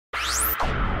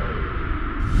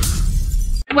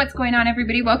What's going on,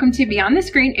 everybody? Welcome to Beyond the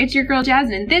Screen. It's your girl Jazz,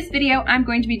 and in this video I'm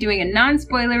going to be doing a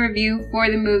non-spoiler review for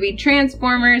the movie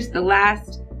Transformers: The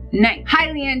Last Knight.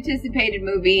 Highly anticipated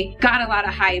movie, got a lot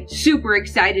of hype, super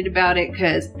excited about it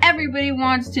because everybody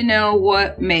wants to know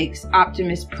what makes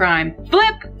Optimus Prime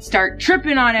flip, start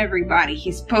tripping on everybody.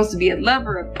 He's supposed to be a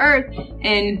lover of Earth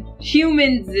and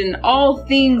humans and all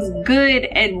things good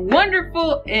and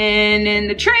wonderful, and in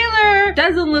the trailer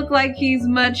doesn't look like he's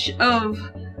much of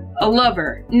a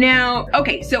lover. Now,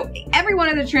 okay, so every one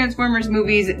of the Transformers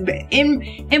movies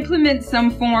implements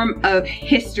some form of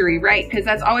history, right? Because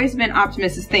that's always been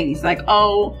Optimus's thing. He's like,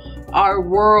 oh, our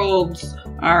worlds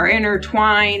are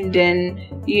intertwined and,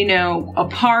 you know, a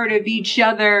part of each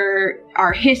other.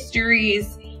 Our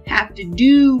histories have to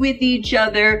do with each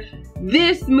other.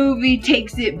 This movie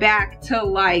takes it back to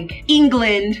like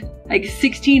England, like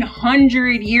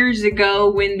 1600 years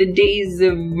ago, when the days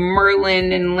of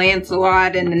Merlin and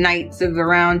Lancelot and the Knights of the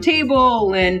Round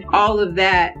Table and all of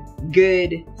that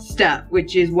good stuff,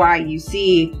 which is why you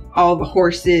see all the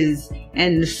horses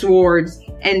and the swords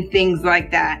and things like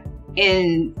that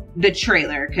in the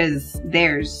trailer, because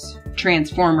there's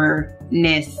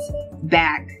Transformer-ness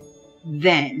back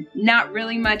then. Not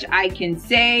really much I can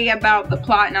say about the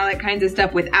plot and all that kinds of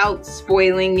stuff without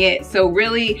spoiling it, so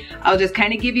really I'll just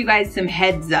kind of give you guys some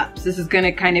heads ups. This is going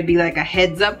to kind of be like a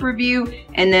heads up review,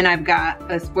 and then I've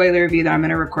got a spoiler review that I'm going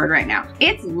to record right now.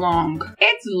 It's long.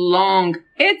 It's long.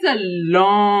 It's a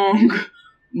long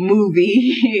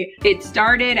movie. It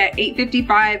started at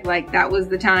 8:55, like that was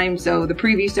the time, so the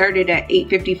preview started at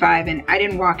 8:55 and I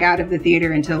didn't walk out of the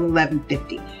theater until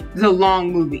 11:50. It's a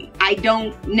long movie. I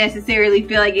don't necessarily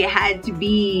feel like it had to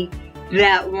be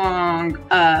that long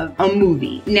of a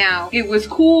movie. Now, it was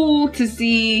cool to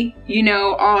see, you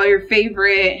know, all your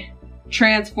favorite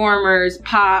Transformers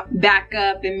pop back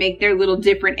up and make their little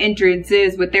different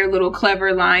entrances with their little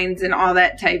clever lines and all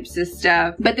that types of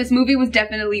stuff. But this movie was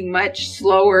definitely much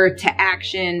slower to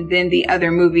action than the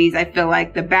other movies. I feel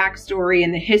like the backstory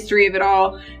and the history of it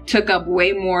all took up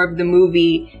way more of the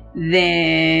movie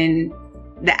than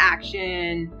the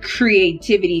action,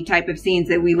 creativity type of scenes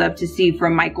that we love to see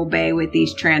from Michael Bay with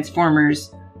these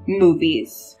Transformers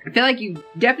movies. I feel like you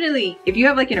definitely, if you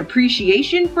have like an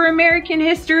appreciation for American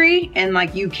history and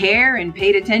like you care and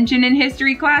paid attention in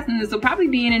history class, then this will probably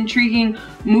be an intriguing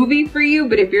movie for you.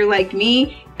 But if you're like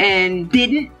me and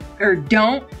didn't or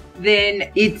don't,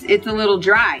 then it's a little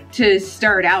dry to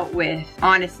start out with,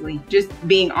 honestly. Just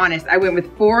being honest. I went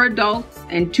with 4 adults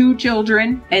and 2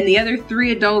 children, and the other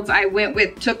 3 adults I went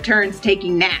with took turns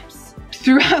taking naps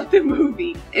throughout the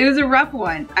movie. It was a rough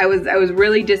one. I was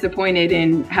really disappointed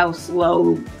in how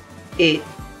slow it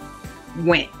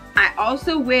went. I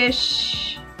also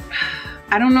wish,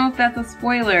 I don't know if that's a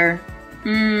spoiler.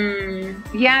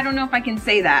 Yeah, I don't know if I can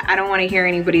say that. I don't want to hear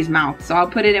anybody's mouth, so I'll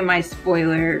put it in my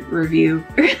spoiler review.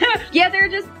 Yeah, they're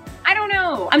just, I don't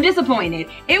know. I'm disappointed.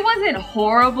 It wasn't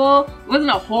horrible. It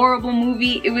wasn't a horrible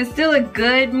movie. It was still a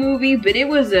good movie, but it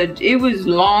was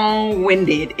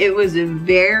long-winded. It was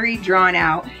very drawn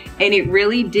out, and it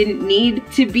really didn't need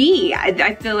to be.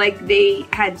 I feel like they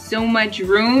had so much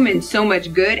room and so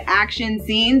much good action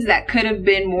scenes that could have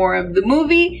been more of the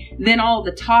movie than all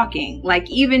the talking. Like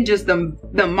even just the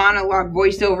monologue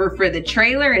voiceover for the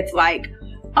trailer, it's like,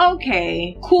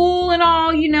 okay, cool and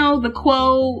all, you know, the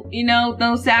quote, you know,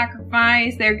 no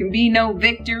sacrifice, there can be no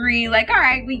victory. Like, all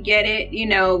right, we get it, you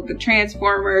know, the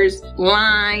Transformers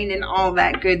line and all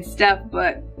that good stuff,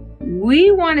 but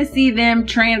we want to see them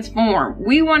transform.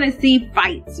 We want to see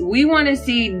fights. We want to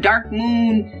see Dark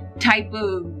Moon type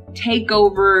of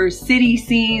takeover city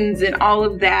scenes and all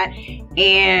of that.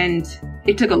 And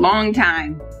it took a long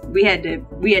time. We had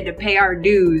to pay our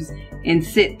dues and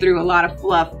sit through a lot of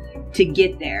fluff to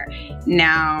get there.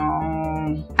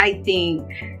 Now, I think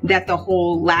that the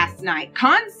whole Last Knight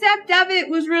concept of it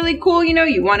was really cool. You know,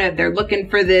 they're looking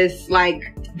for this,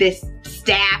 like, this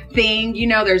staff thing, you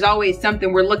know, there's always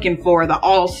something we're looking for, the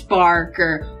Allspark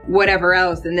or whatever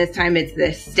else, and this time it's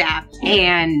the staff.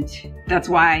 And that's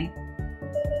why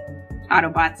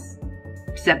Autobots,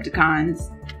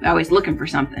 Decepticons, they're always looking for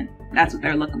something. That's what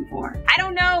they're looking for. I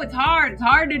don't know, it's hard. It's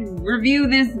hard to review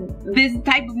this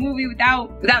type of movie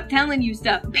without telling you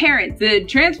stuff. Parents, the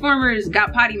Transformers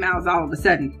got potty mouths all of a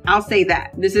sudden. I'll say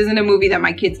that. This isn't a movie that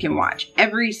my kids can watch.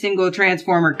 Every single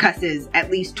Transformer cusses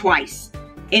at least twice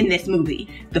in this movie.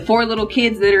 The 4 little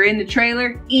kids that are in the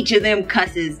trailer, each of them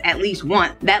cusses at least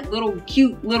once. That little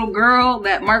cute little girl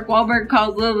that Mark Wahlberg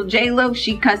calls little J-Lo,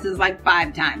 she cusses like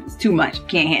 5 times. It's too much,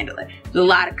 can't handle it. There's a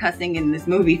lot of cussing in this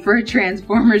movie for a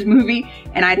Transformers movie,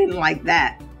 and I didn't like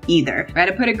that either. If I had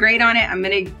to put a grade on it, I'm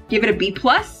gonna give it a B+.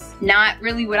 Not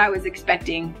really what I was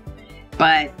expecting,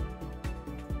 but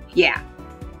yeah,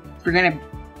 we're gonna,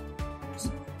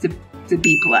 it's a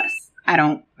B+.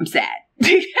 I'm sad.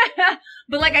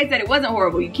 But like I said, it wasn't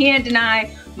horrible. You can't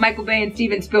deny Michael Bay and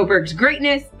Steven Spielberg's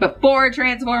greatness, but for a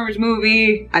Transformers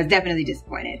movie, I was definitely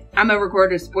disappointed. I'm gonna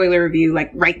record a spoiler review like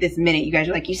right this minute. You guys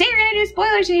are like, you say you're gonna do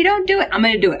spoilers and you don't do it. I'm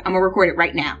gonna do it. I'm gonna record it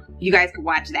right now. You guys can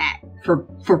watch that for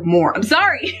more. I'm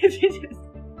sorry.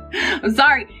 I'm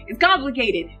sorry. It's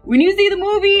complicated. When you see the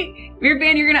movie, if you're a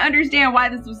fan, you're gonna understand why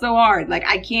this was so hard. Like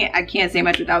I can't say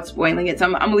much without spoiling it. So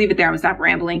I'm gonna leave it there. I'm gonna stop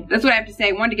rambling. That's what I have to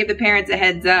say. Wanted to give the parents a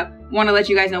heads up. Want to let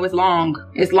you guys know it's long.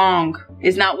 It's long.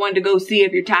 It's not one to go see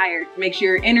if you're tired. Make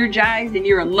sure you're energized and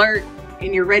you're alert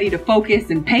and you're ready to focus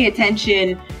and pay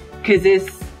attention, because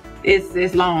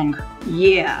it's long.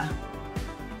 Yeah.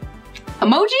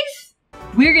 Emojis?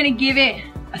 We're gonna give it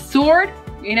a sword,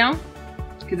 you know,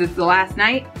 because it's the last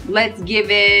night. Let's give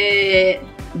it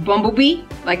Bumblebee,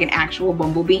 like an actual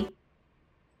Bumblebee.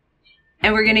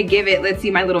 And we're gonna give it, let's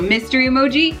see, my little mystery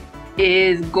emoji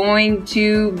is going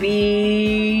to be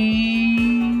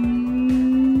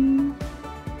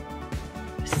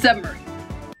submarine.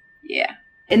 Yeah.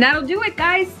 And that'll do it,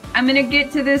 guys. I'm gonna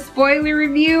get to this spoiler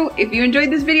review. If you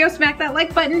enjoyed this video, smack that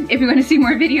like button. If you want to see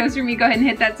more videos from me, go ahead and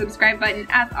hit that subscribe button.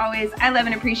 As always, I love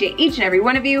and appreciate each and every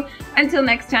one of you. Until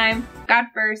next time, God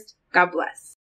first, God bless.